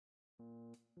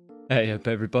Hey up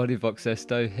everybody,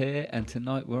 Voxesto here, and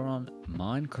tonight we're on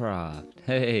Minecraft.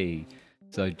 Hey!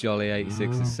 So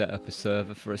Jolly86 has set up a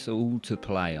server for us all to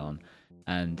play on,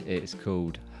 and it's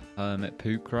called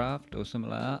HermitPack or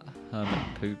something like that.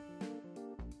 HermitPack,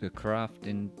 the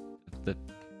crafting of the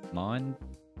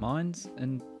mines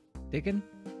and digging?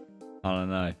 I don't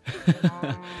know.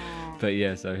 But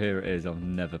yeah, so here it is. I've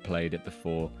never played it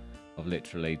before. I've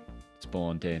literally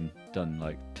spawned in, done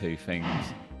like 2 things.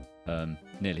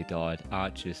 Nearly died.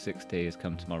 Archer60 has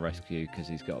come to my rescue because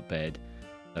he's got a bed,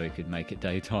 so he could make it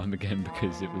daytime again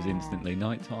because it was instantly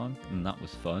nighttime, and that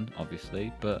was fun,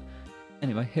 obviously. But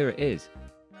anyway, here it is.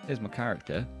 Here's my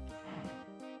character.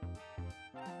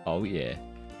 Oh yeah,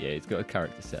 he's got a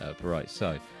character set up. Right,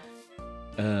 so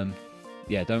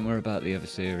yeah, don't worry about the other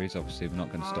series. Obviously, we're not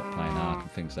going to stop playing Ark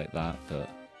and things like that. But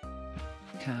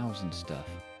cows and stuff.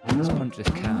 Let's punch this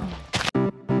cow.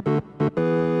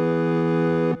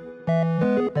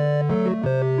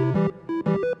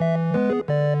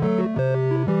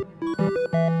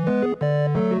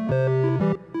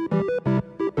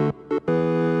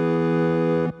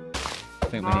 I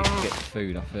think we need to get the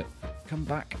food off it. Come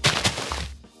back.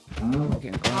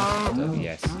 Getting stuff.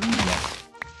 Yes.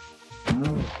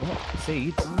 What?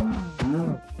 Seeds?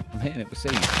 I'm hitting it with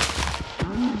seeds.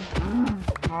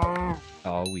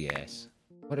 Oh yes.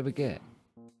 What did we get?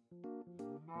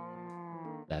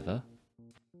 Leather.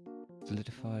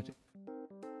 Solidified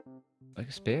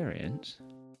experience.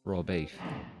 Raw beef.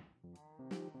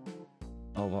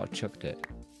 Oh, what? I chucked it.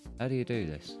 How do you do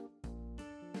this?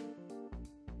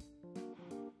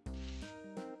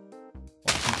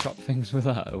 Chop things with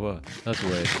that or what? That's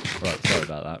weird. Right, sorry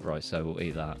about that. Right, so we'll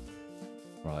eat that.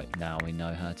 Right, now we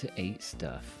know how to eat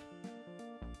stuff.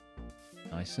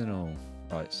 Nice and all.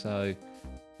 Right, so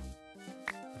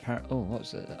apparently, oh,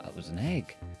 what's it? That was an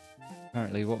egg.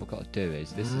 Apparently, what we've got to do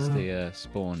is this is the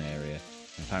spawn area.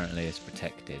 Apparently, it's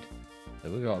protected, so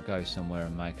we've got to go somewhere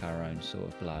and make our own sort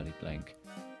of bloody blink.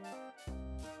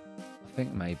 I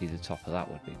think maybe the top of that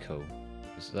would be cool.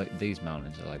 It's like these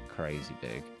mountains are like crazy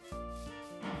big.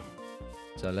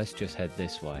 So let's just head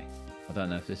this way. I don't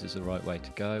know if this is the right way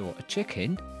to go. What, a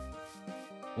chicken?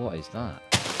 What is that?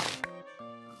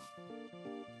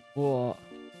 What?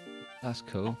 That's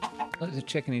cool. Look, there's a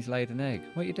chicken, he's laid an egg.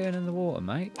 What are you doing in the water,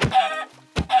 mate?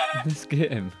 Let's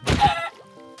get him.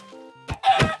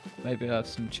 Maybe I'll have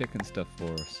some chicken stuff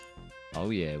for us. Oh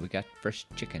yeah, we got fresh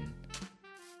chicken.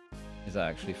 Is that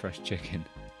actually fresh chicken?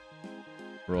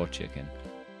 Raw chicken.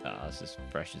 Ah, that's as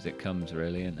fresh as it comes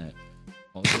really, isn't it?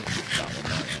 What was it? That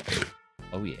one right.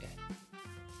 Oh yeah.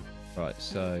 Right,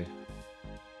 so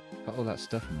got all that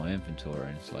stuff in my inventory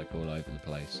and it's like all over the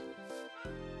place.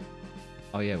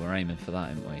 Oh yeah, we're aiming for that,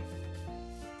 aren't we?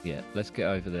 Yeah, let's get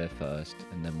over there first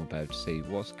and then we'll be able to see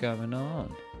what's going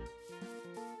on.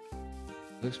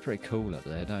 Looks pretty cool up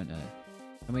there, don't it?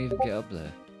 Can we even get up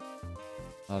there?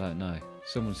 I don't know.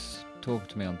 Someone's talking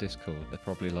to me on Discord. They're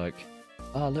probably like,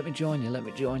 oh, let me join you, let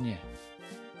me join you.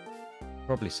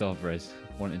 Probably Sovrez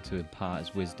wanting to impart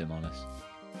his wisdom on us.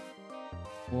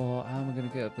 What? How am I going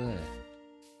to get up there?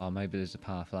 Oh, maybe there's a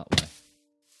path that way.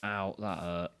 Ow, that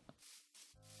hurt.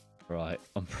 Right,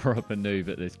 I'm proper noob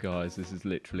at this, guys. This is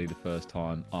literally the first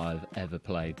time I've ever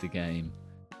played the game.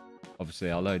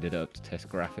 Obviously, I loaded it up to test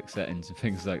graphic settings and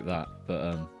things like that.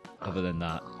 But other than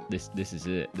that, this is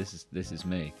it. This is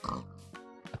me.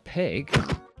 A pig?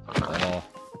 Oh,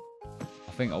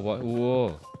 I think I want.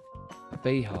 Whoa, a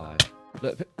beehive.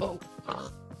 Look, oh,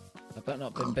 I better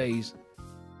not been bees.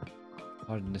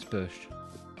 Hide in this bush.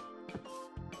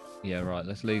 Yeah, right,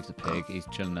 let's leave the pig. He's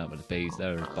chilling out with the bees.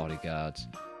 They're his bodyguards.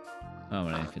 I don't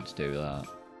want anything to do with that.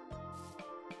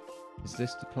 Is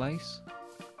this the place?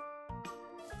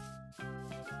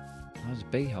 There's a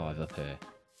beehive up here.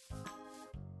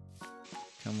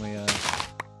 Can we,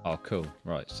 oh, cool.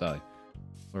 Right, so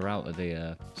we're out of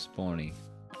the spawny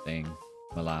thing,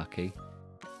 malarkey.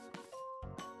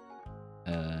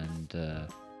 And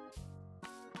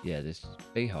yeah, there's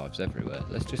beehives everywhere.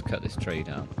 Let's just cut this tree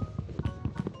down.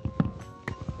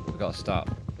 We've got to start.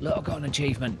 Look, I've got an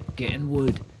achievement, getting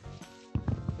wood.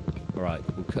 Alright,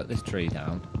 we'll cut this tree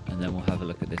down and then we'll have a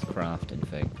look at this crafting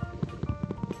thing.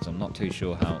 So I'm not too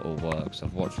sure how it all works.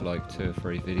 I've watched like 2 or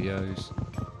 3 videos.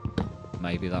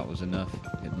 Maybe that was enough.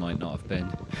 It might not have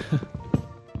been.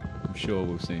 I'm sure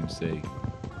we'll soon see.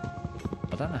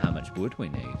 I don't know how much wood we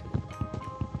need.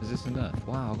 Is this enough?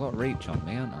 Wow, I've got reach on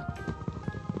me, haven't I?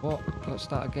 What? I've got to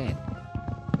start again.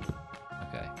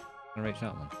 Okay. Can I reach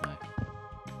that one? No.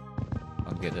 I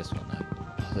can get this one though.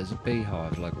 Oh, there's a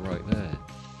beehive like right there.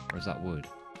 Or is that wood?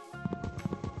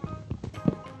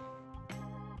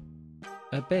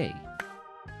 A bee?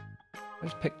 I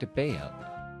just picked a bee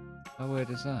up. How weird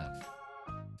is that?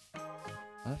 I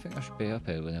don't think I should be up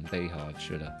here with them beehives,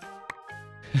 should I?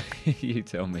 You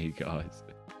tell me, guys.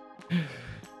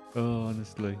 Oh,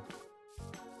 honestly.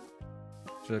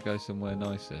 Should I go somewhere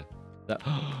nicer? That.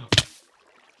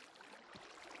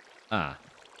 Ah.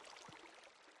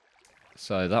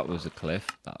 So that was a cliff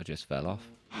that I just fell off.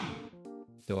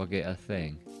 Do I get a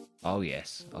thing? Oh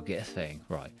yes, I'll get a thing.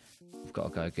 Right. We've got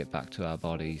to go get back to our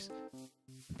bodies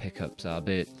and pick up our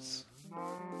bits.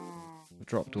 We've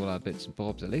dropped all our bits and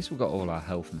bobs. At least we've got all our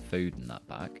health and food in that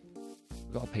back.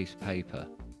 We've got a piece of paper.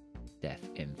 Death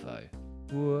info.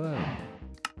 Whoa.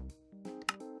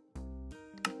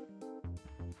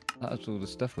 That was all the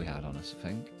stuff we had on us, I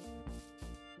think.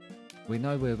 We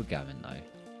know where we're going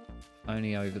though.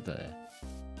 Only over there.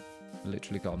 We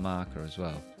literally got a marker as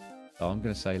well. So I'm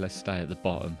going to say let's stay at the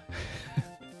bottom.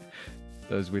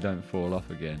 So as we don't fall off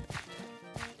again.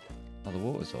 Oh, the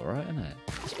water's alright, isn't it?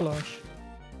 Splash.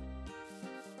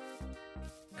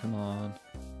 Come on.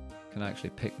 Can I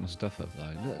actually pick my stuff up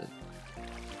though? Look.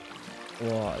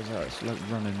 What is that? It's like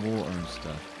running water and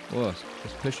stuff. Whoa,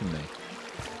 it's pushing me.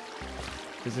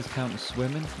 Does this count as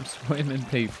swimming? I'm swimming,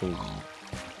 people.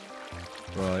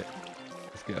 Right.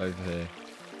 Let's get over here.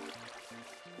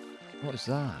 What is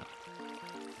that?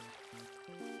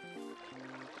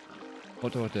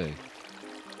 What do I do? Do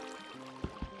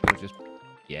I just...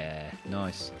 Yeah,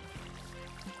 nice.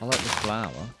 I like this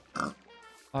flower.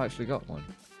 I actually got one.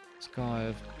 Sky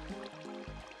of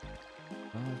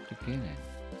beginning.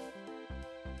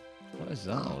 What is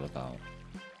that all about?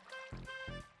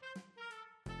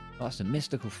 Oh, that's a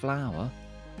mystical flower.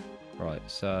 Right,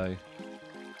 so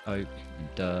oak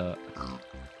and dirt.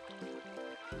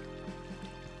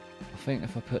 I think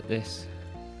if I put this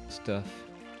stuff...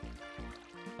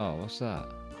 Oh, what's that?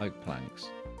 Oak planks.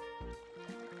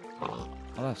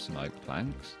 I'll have some oak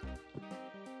planks.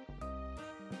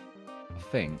 I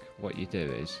think what you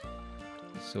do is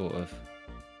sort of...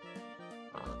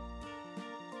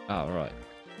 Oh, right.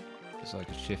 It's like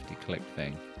a shifty click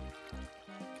thing.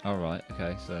 Alright,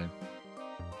 okay, so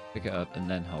pick it up and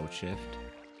then hold shift.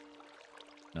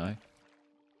 No?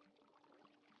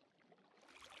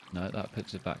 No, that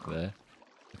puts it back there.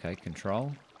 Okay,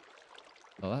 control.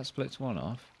 Well, that splits one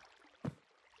off.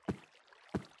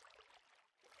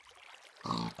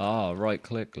 Ah, right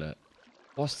click, look.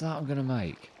 What's that I'm going to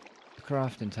make? A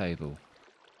crafting table.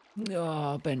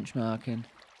 Ah, benchmarking.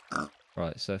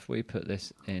 Right, so if we put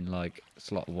this in, like,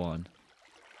 slot 1.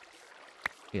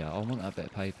 Yeah, I want that bit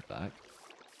of paper back.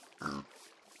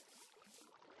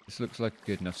 This looks like a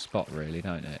good enough spot, really,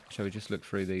 don't it? Shall we just look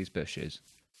through these bushes?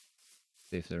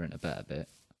 See if they're in a better bit.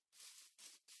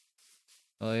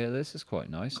 Oh yeah, this is quite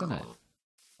nice, isn't it?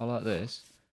 I like this.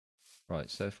 Right,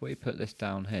 so if we put this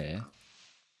down here...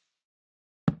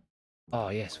 Oh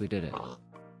yes, we did it.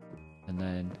 And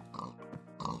then...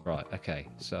 Right, okay,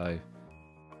 so...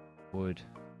 Wood.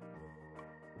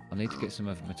 I need to get some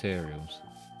other materials.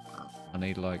 I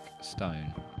need, like,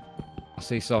 stone. I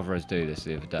see Sovereigns do this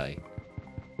the other day.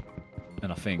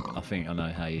 And I think I know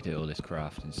how you do all this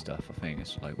crafting stuff. I think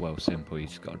it's, like, well simple. You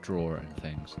just got to draw it and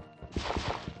things.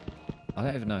 I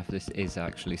don't even know if this is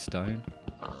actually stone.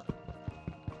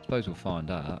 I suppose we'll find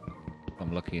out. If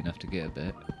I'm lucky enough to get a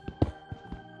bit.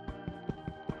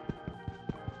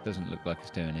 Doesn't look like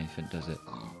it's doing anything, does it?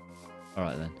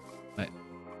 Alright then. Wait.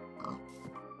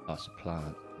 Oh, it's a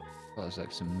plant. Oh, there's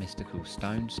like some mystical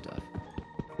stone stuff.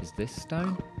 Is this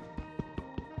stone?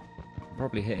 I'm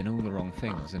probably hitting all the wrong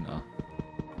things, isn't I?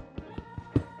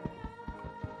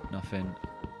 Nothing.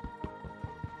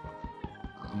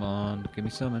 Come on, give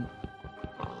me something.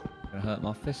 Gonna hurt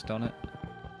my fist on it.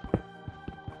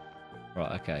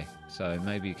 Right, okay. So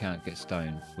maybe you can't get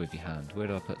stone with your hand. Where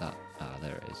do I put that? Ah,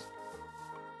 there it is.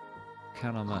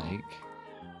 Can I make...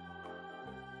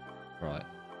 Right.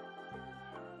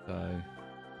 So...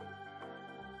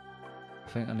 I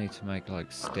think I need to make, like,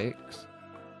 sticks.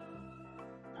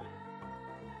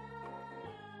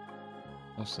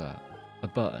 What's that? A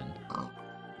button?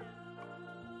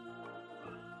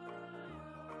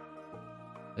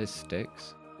 There's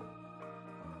sticks.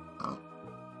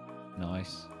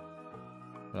 Nice.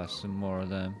 We'll have some more of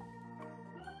them.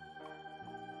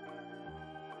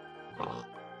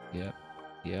 Yep.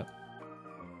 Yep.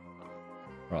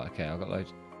 Right, okay, I've got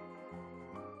loads.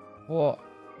 What?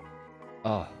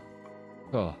 Oh.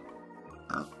 Oh.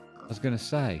 I was going to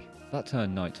say, that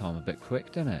turned nighttime a bit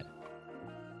quick, didn't it?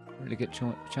 Didn't really get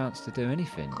a chance to do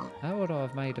anything. How would I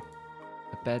have made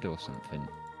a bed or something?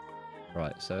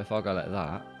 Right, so if I go like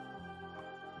that...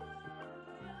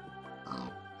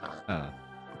 Ah.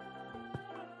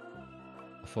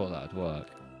 I thought that would work.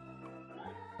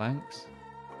 Planks?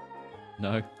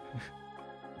 No.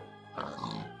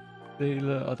 See,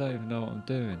 look, I don't even know what I'm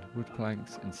doing. Wood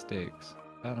planks and sticks.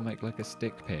 How to make like a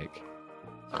stick pick?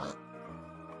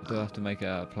 Do I have to make it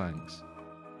out of planks?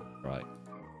 Right.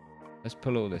 Let's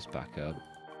pull all this back up.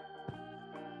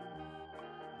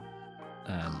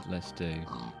 And let's do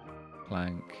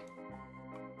plank,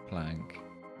 plank,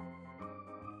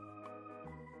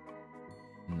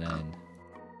 and then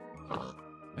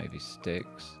maybe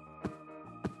sticks.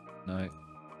 No,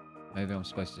 maybe I'm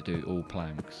supposed to do all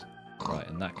planks. Right,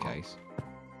 in that case,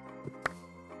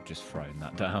 I'm just throwing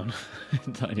that down.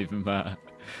 It don't even matter.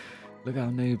 Look how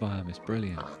noob I am, it's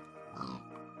brilliant.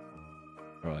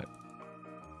 Right.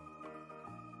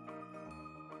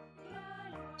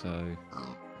 So,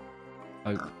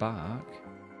 oak bark,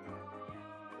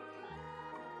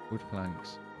 wood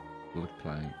planks,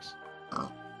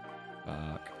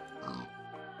 bark.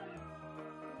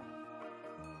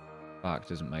 Bark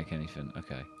doesn't make anything,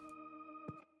 okay.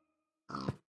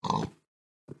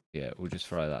 Yeah, we'll just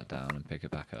throw that down and pick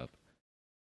it back up.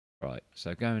 Right,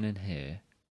 so going in here,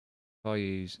 if I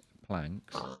use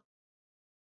planks,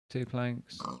 2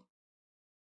 planks.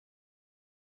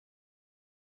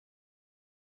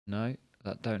 No,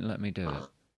 that don't let me do it.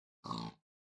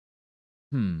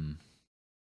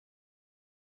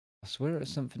 I swear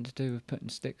it's something to do with putting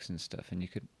sticks and stuff, and you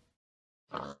could...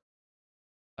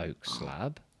 Oak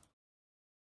slab?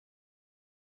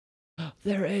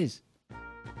 There it is!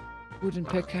 Wooden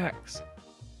pickaxe!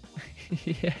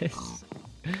 Yes!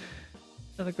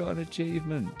 And I got an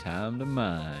achievement. Time to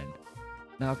mine.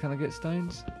 Now can I get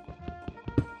stones?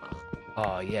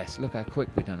 Oh yes, look how quick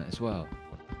we've done it as well.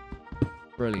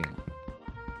 Brilliant.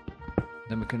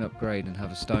 Then we can upgrade and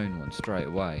have a stone one straight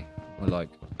away. We're like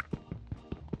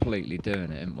completely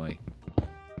doing it, aren't we?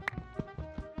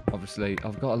 Obviously,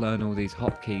 I've got to learn all these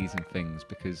hotkeys and things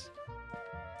because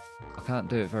I can't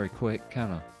do it very quick,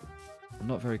 can I? I'm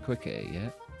not very quick at it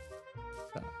yet.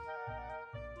 I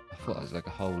thought there was like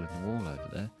a hole in the wall over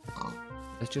there.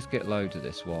 Let's just get loads of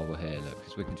this while we're here, look,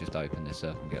 because we can just open this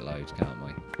up and get loads, can't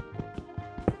we?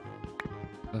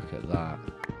 Look at that.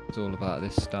 It's all about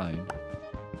this stone.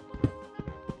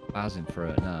 Buzzing for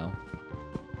it now.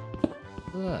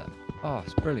 Look. Oh,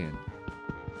 it's brilliant.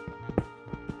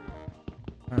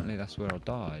 Apparently that's where I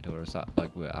died, or is that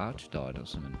like where Arch died or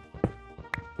something?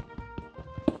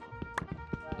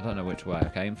 I don't know which way I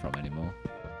came from anymore.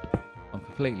 I'm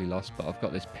completely lost, but I've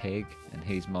got this pig, and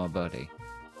he's my buddy.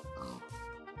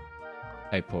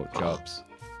 Hey, pork chops.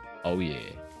 Oh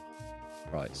yeah.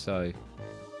 Right, so...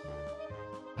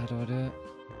 how do I do it?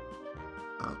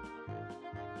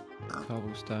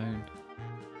 Cobblestone.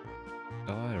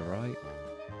 Die, right?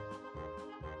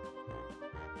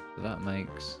 So that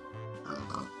makes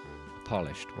a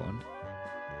polished one.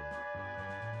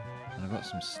 And I've got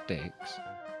some sticks.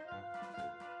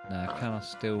 Now, can I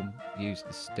still use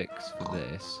the sticks for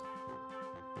this?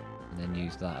 And then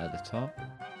use that at the top?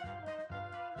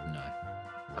 No.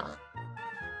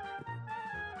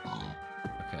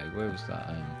 Okay, where was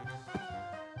that?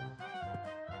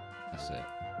 That's it.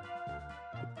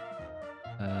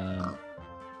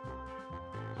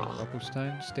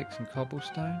 Cobblestone? Sticks and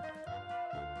cobblestone?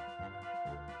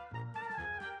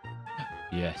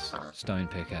 Yes, stone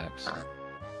pickaxe.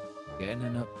 Getting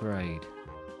an upgrade.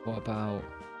 What about...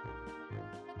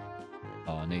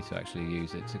 oh, I need to actually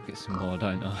use it to get some more,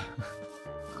 don't I?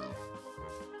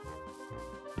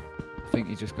 I think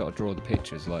you just got to draw the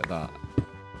pictures like that.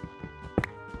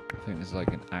 I think there's like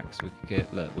an axe we could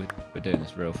get. Look, we're doing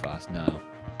this real fast now.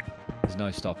 There's no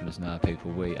stopping us now,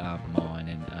 people. We are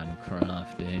mining and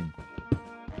crafting.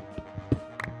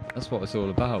 That's what it's all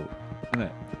about, isn't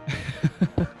it?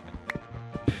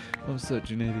 I'm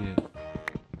such an idiot.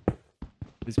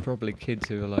 There's probably kids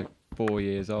who are like 4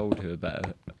 years old who are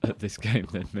better at this game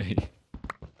than me.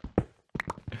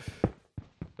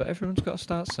 But everyone's got to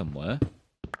start somewhere.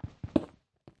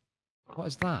 What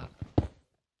is that?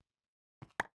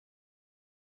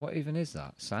 What even is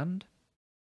that? Sand?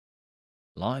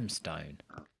 Limestone.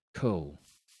 Cool.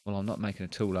 Well, I'm not making a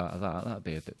tool out of that. That'd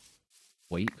be a bit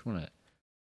weak, wouldn't it?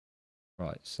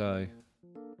 Right, so...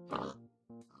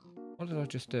 what did I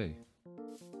just do?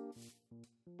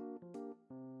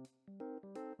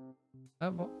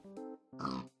 What?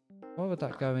 Why would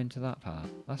that go into that part?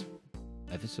 That's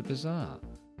ever so bizarre.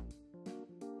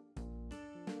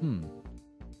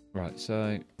 Right,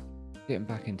 so... getting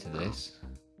back into this...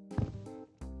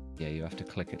 yeah, you have to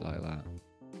click it like that.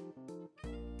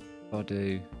 I'll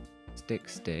do stick,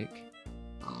 stick,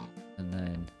 and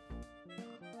then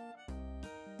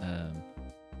I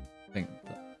think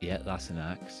yeah, that's an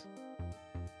axe.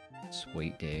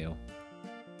 Sweet deal.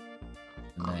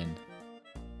 And then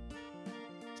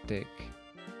stick.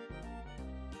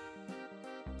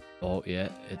 Oh yeah,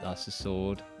 that's a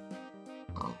sword.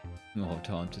 Oh,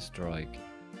 time to strike.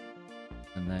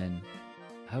 And then,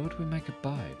 how would we make a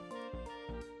bow?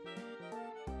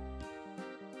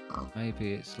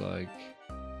 Maybe it's like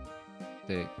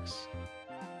sticks.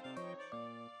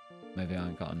 Maybe I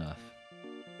ain't got enough.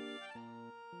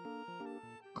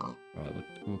 Right,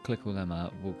 we'll click all them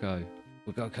out. We'll go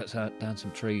cut down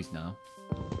some trees now.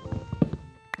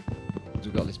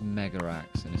 We've got this mega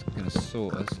axe and it's going to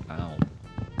sort us out.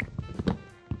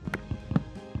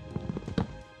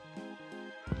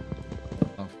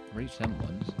 I've reached them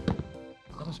ones.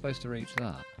 How am I supposed to reach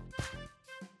that?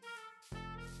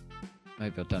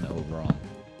 Maybe I've done it all wrong.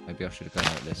 Maybe I should have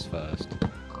gone like this first.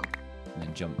 And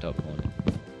then jumped up one.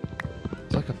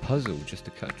 It's like a puzzle just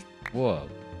to cut. Whoa.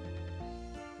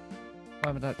 What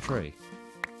happened to that tree?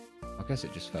 I guess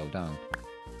it just fell down.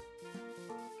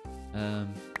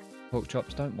 Pork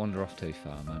chops, don't wander off too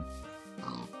far, man.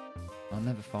 I'll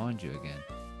never find you again.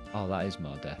 Oh, that is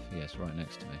my death. Yes, right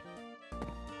next to me.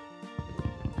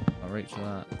 I'll reach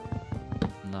that.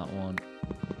 And that one.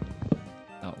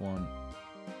 That one.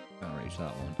 Can't reach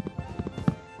that one.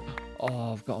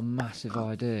 Oh, I've got a massive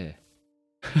idea.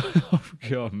 I've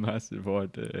got a massive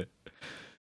idea.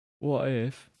 What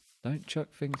if... Don't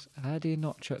chuck things... How do you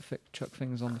not chuck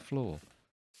things on the floor?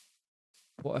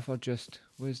 What if I just...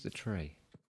 Where's the tree?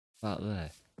 About there.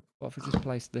 What if I just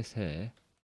place this here?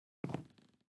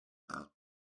 And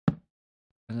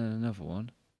then another one.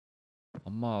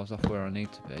 I'm miles off where I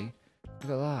need to be.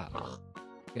 Look at that.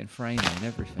 Getting framing and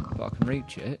everything. But I can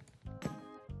reach it.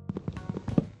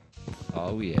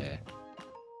 Oh yeah.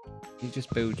 You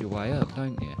just build your way up,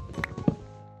 don't you?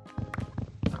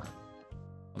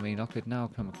 I mean, I could now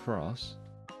come across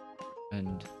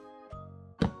and...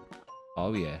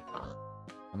 Oh yeah.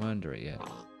 I'm under it yet.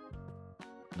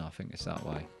 No, I think it's that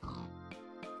way.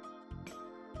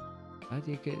 How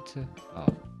do you get it to...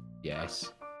 Oh,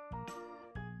 yes.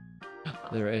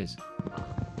 There it is.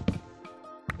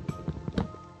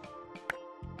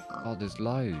 Oh, there's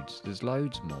loads. There's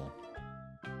loads more.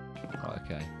 Right,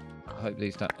 okay. I hope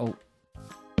these don't... Oh.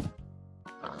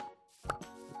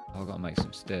 I've got to make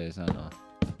some stairs, haven't I?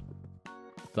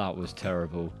 That was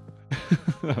terrible.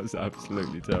 That was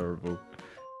absolutely terrible.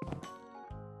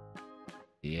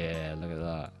 Yeah, look at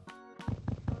that.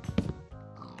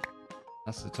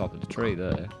 That's the top of the tree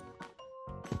there.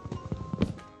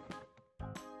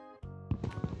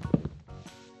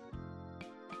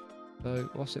 So,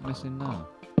 what's it missing now?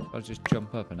 I'll just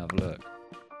jump up and have a look.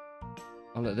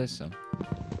 Oh look, there's some.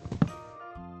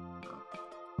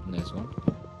 And there's one.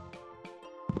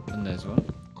 And there's one.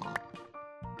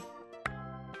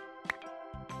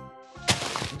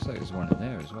 Looks like there's one in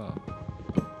there as well.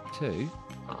 Two.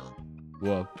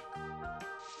 Whoa.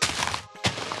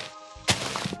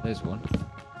 There's one.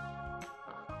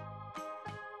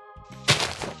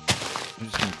 I'm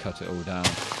just going to cut it all down.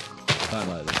 I don't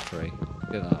like this tree.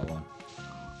 Get that one.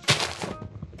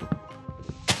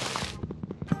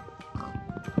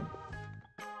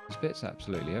 There's bits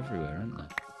absolutely everywhere, aren't there?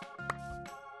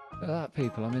 Look at that,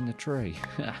 people. I'm in the tree.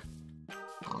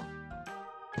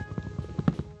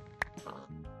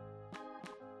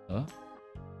 Huh?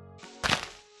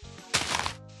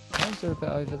 Why is there a bit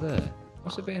over there?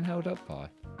 What's it being held up by?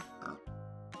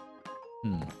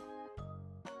 I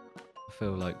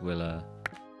feel like we'll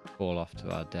fall off to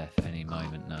our death any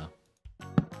moment now.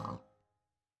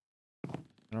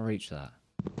 Can I reach that?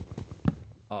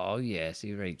 Oh yes,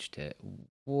 he reached it.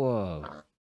 Whoa.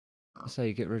 That's how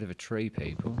you get rid of a tree,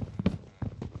 people.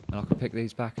 And I can pick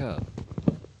these back up.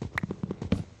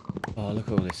 Oh, look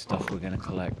at all this stuff we're going to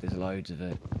collect. There's loads of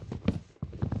it.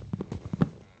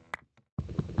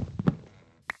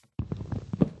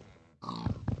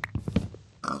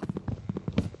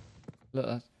 Look,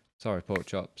 that's... Sorry, pork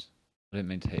chops. I didn't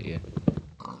mean to hit you.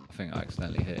 I think I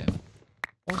accidentally hit him.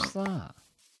 What's that?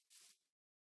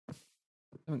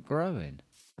 Something growing.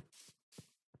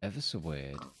 Ever so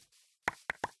weird.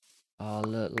 Oh,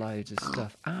 look, loads of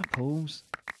stuff. Apples!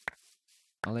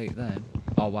 I'll eat them.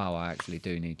 Oh, wow, I actually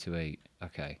do need to eat.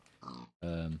 Okay.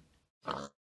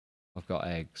 I've got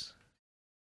eggs.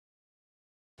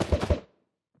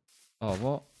 Oh,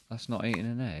 what? That's not eating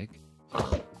an egg?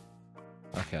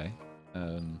 Okay.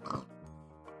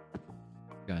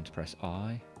 Going to press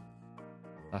I.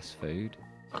 That's food.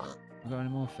 Have I got any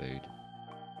more food?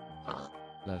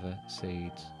 Leather,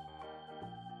 seeds.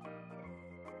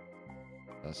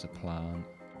 That's a plant.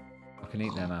 I can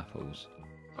eat them apples.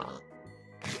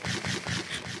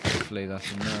 Hopefully that's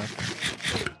enough.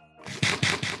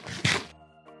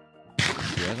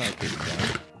 Yeah, that'll keep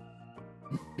going.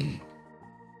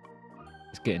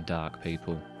 getting dark,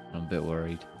 people. I'm a bit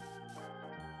worried.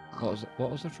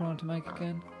 What was I trying to make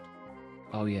again?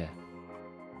 Oh yeah.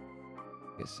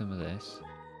 Get some of this.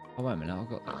 Oh wait a minute, I've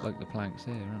got like the planks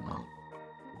here, haven't I?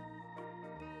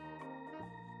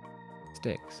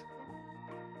 Sticks.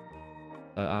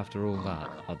 So after all that,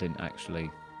 I didn't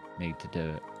actually need to do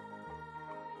it.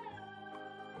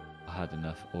 I had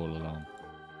enough all along.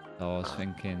 So I was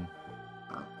thinking,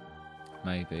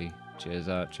 maybe, cheers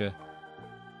Archer.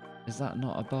 Is that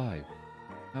not a bow?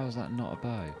 How is that not a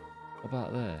bow? What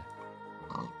about there?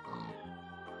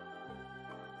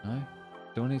 No?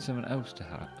 Do I need something else to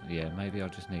have? Yeah, maybe I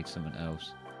just need something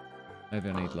else. Maybe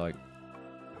I need like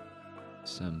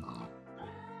some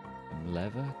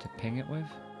leather to ping it with.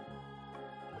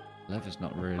 Leather's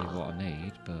not really what I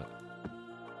need, but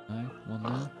no, one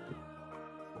there.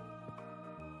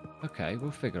 Okay, we'll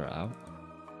figure it out.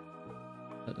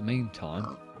 At the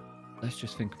meantime, let's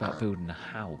just think about building a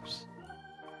house.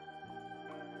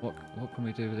 What can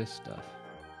we do with this stuff?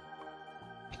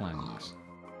 Planks.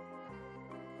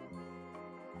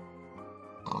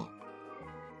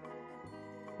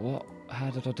 What? How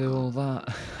did I do all that?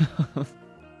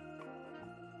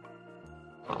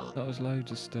 That was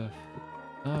loads of stuff.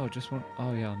 Oh, I just want...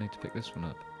 Oh yeah, I need to pick this one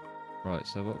up. Right,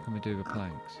 so what can we do with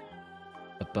planks?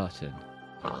 A button.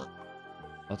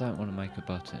 I don't want to make a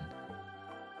button.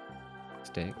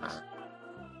 Sticks.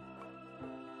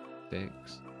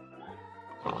 Sticks.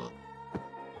 What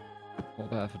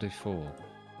about if I do 4?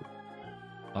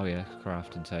 Oh yeah,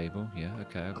 crafting table. Yeah,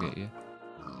 okay, I'll get you.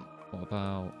 What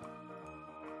about...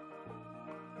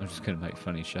 I'm just going to make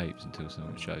funny shapes until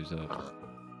something shows up.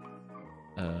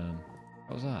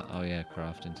 What was that? Oh yeah,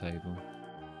 crafting table.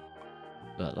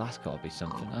 Look, that's got to be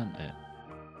something, hasn't it?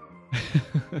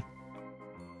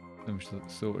 Some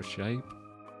sort of shape.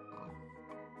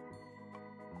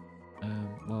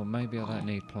 Well, maybe I don't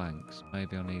need planks.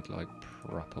 Maybe I need, like,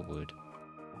 proper wood.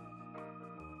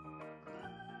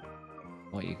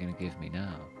 What are you going to give me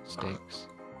now? Sticks?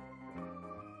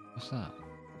 What's that?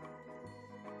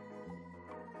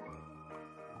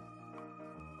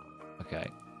 Okay,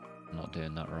 I'm not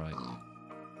doing that right.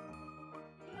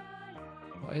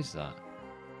 What is that?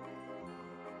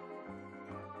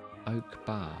 Oak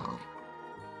bark.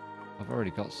 I've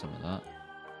already got some of that.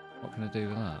 What can I do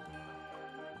with that?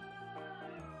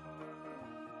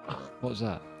 What's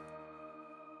that?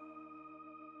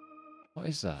 What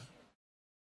is that?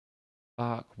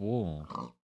 Bark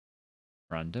wall.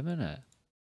 Random, innit?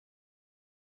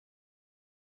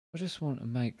 I just want to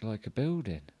make like a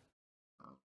building.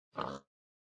 What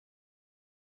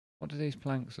do these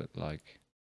planks look like?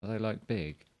 Are they like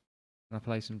big? Can I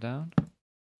place them down?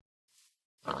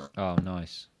 Oh,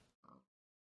 nice.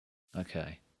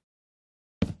 Okay.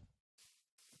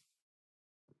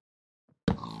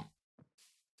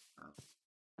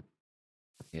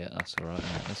 Yeah, that's alright.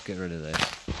 Let's get rid of this.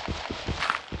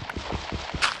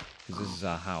 Because this is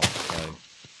our house, so...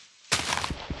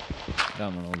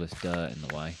 don't want all this dirt in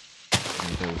the way.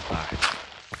 And build back.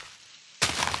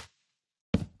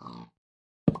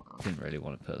 Didn't really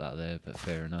want to put that there, but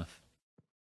fair enough.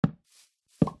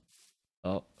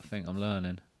 Oh, I think I'm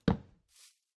learning.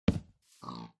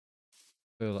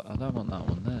 Feel like I don't want that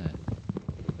one there.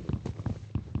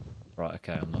 Right,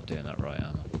 okay, I'm not doing that right,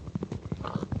 am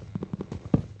I?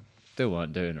 Still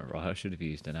weren't doing it right. I should have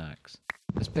used an axe.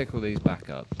 Let's pick all these back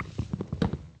up.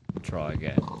 Try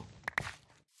again.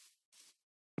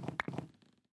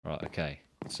 Right, okay.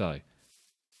 So,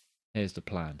 here's the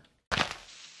plan.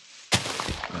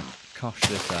 Cosh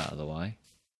this out of the way.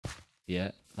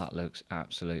 Yeah, that looks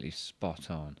absolutely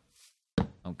spot on.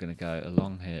 I'm going to go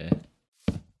along here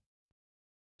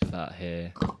to that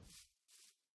here.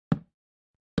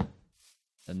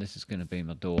 And this is going to be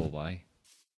my doorway.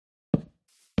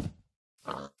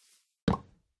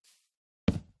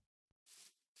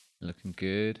 Looking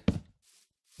good.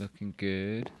 Looking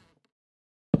good.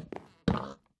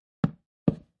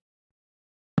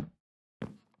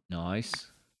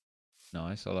 Nice.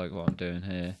 Nice, I like what I'm doing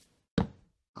here.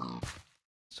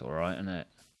 It's alright, isn't it?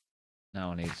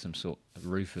 Now I need some sort of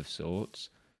roof of sorts.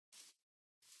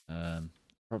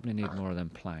 Probably need more of them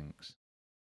planks.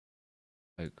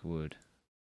 Oak wood.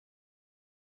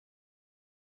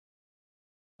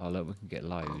 Oh look, we can get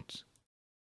loads.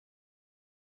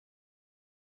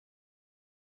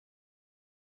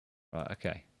 Right,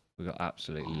 okay. We've got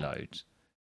absolutely loads.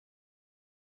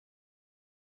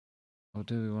 Or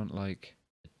do we want like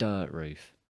a dirt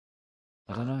roof?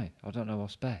 I don't know. I don't know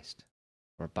what's best.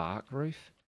 Or a bark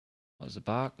roof? What does the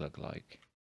bark look like?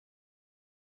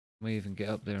 Can we even get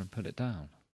up there and put it down?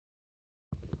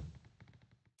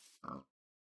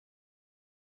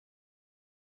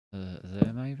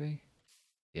 There maybe?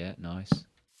 Yeah, nice.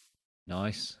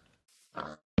 Nice.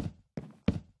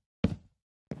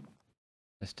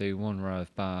 Let's do one row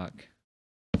of bark,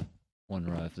 one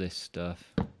row of this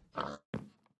stuff,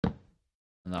 and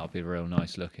that'll be real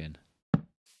nice looking.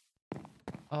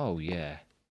 Oh yeah.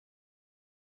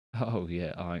 Oh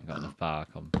yeah, I ain't got enough bark.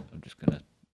 I'm just gonna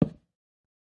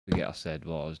forget I said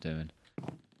what I was doing.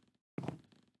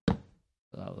 Put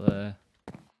that there.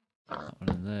 That one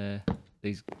in there.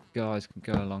 These guys can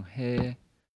go along here.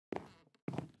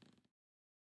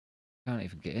 Can't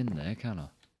even get in there, can I?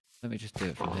 Let me just do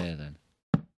it from here then.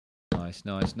 Nice,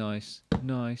 nice, nice,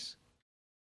 nice.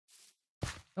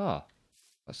 Ah,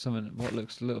 that's something what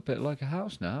looks a little bit like a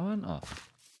house now, isn't it?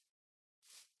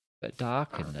 Bit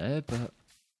dark in there, but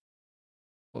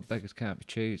what beggars can't be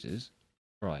choosers.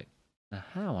 Right, now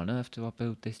how on earth do I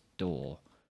build this door?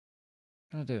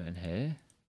 Can I do it in here?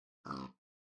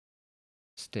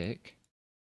 Stick.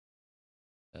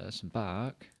 Some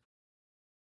bark.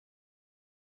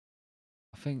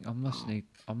 I think I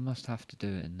must have to do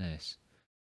it in this.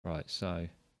 Right, so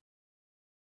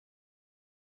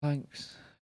planks,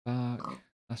 bark,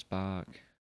 that's bark.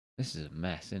 This is a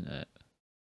mess, isn't it?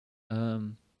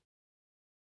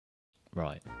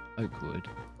 Right, oak wood.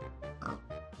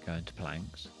 Go into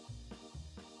planks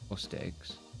or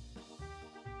sticks.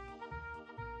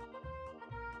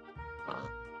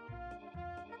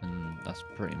 And that's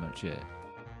pretty much it.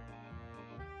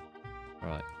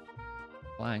 Right,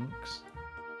 planks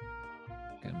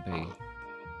can be.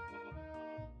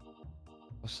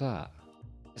 What's that?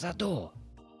 Is that door?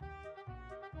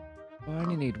 Oh, I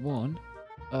only need one.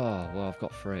 Oh, well, I've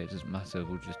got three. It doesn't matter.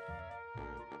 We'll just.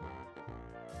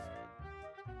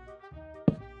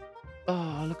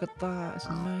 Oh, look at that. It's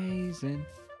amazing.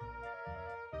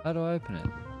 How do I open it?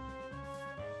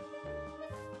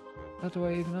 How do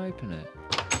I even open it?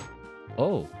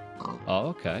 Oh. Oh,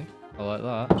 okay. I like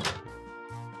that.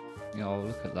 Oh,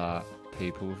 look at that.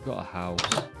 People, we've got a house.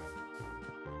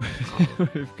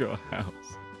 We've got a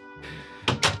house.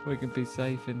 We can be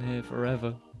safe in here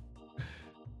forever.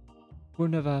 We'll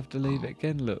never have to leave it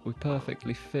again. Look, we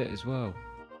perfectly fit as well.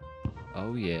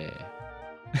 Oh yeah.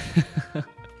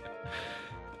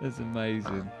 That's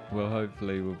amazing. Well,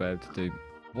 hopefully we'll be able to do...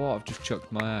 What? I've just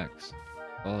chucked my axe.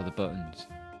 Oh, the buttons.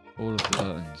 All of the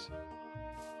buttons.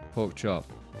 Pork chop.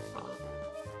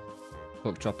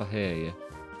 Pork chop, I hear you.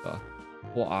 But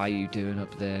what are you doing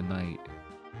up there, mate?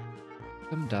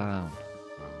 Come down.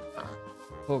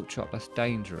 Pork chop, that's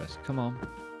dangerous. Come on.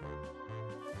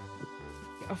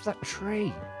 Get off that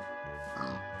tree.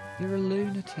 You're a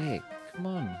lunatic. Come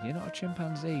on, you're not a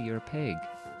chimpanzee, you're a pig.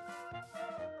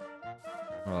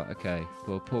 Right, okay.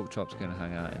 Well, pork chop's going to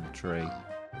hang out in the tree.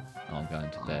 I'm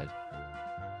going to bed.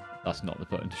 That's not the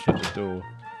button to shut the door.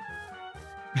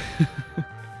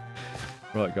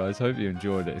 Right, guys, hope you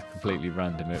enjoyed it. It's completely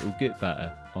random. It will get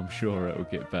better. I'm sure it will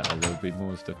get better. There'll be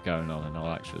more stuff going on and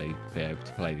I'll actually be able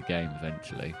to play the game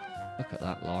eventually. Look at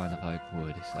that line of oak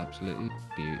wood. It's absolutely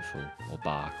beautiful. Or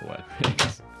bark or whatever it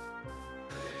is.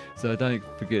 So don't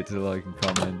forget to like and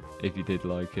comment if you did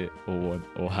like it or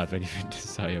have anything to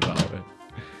say about it.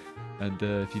 And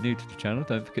if you're new to the channel,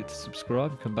 don't forget to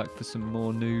subscribe and come back for some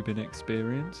more noobing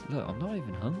experience. Look, I'm not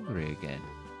even hungry again.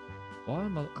 Why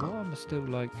am I still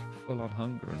like full on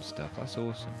hunger and stuff? That's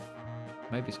awesome.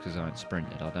 Maybe it's because I ain't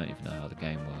sprinted. I don't even know how the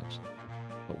game works.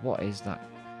 But what is that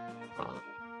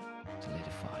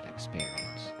solidified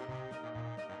experience?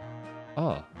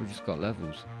 Oh, we just got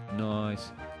levels.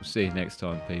 Nice. We'll see you next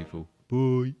time, people.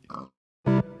 Bye.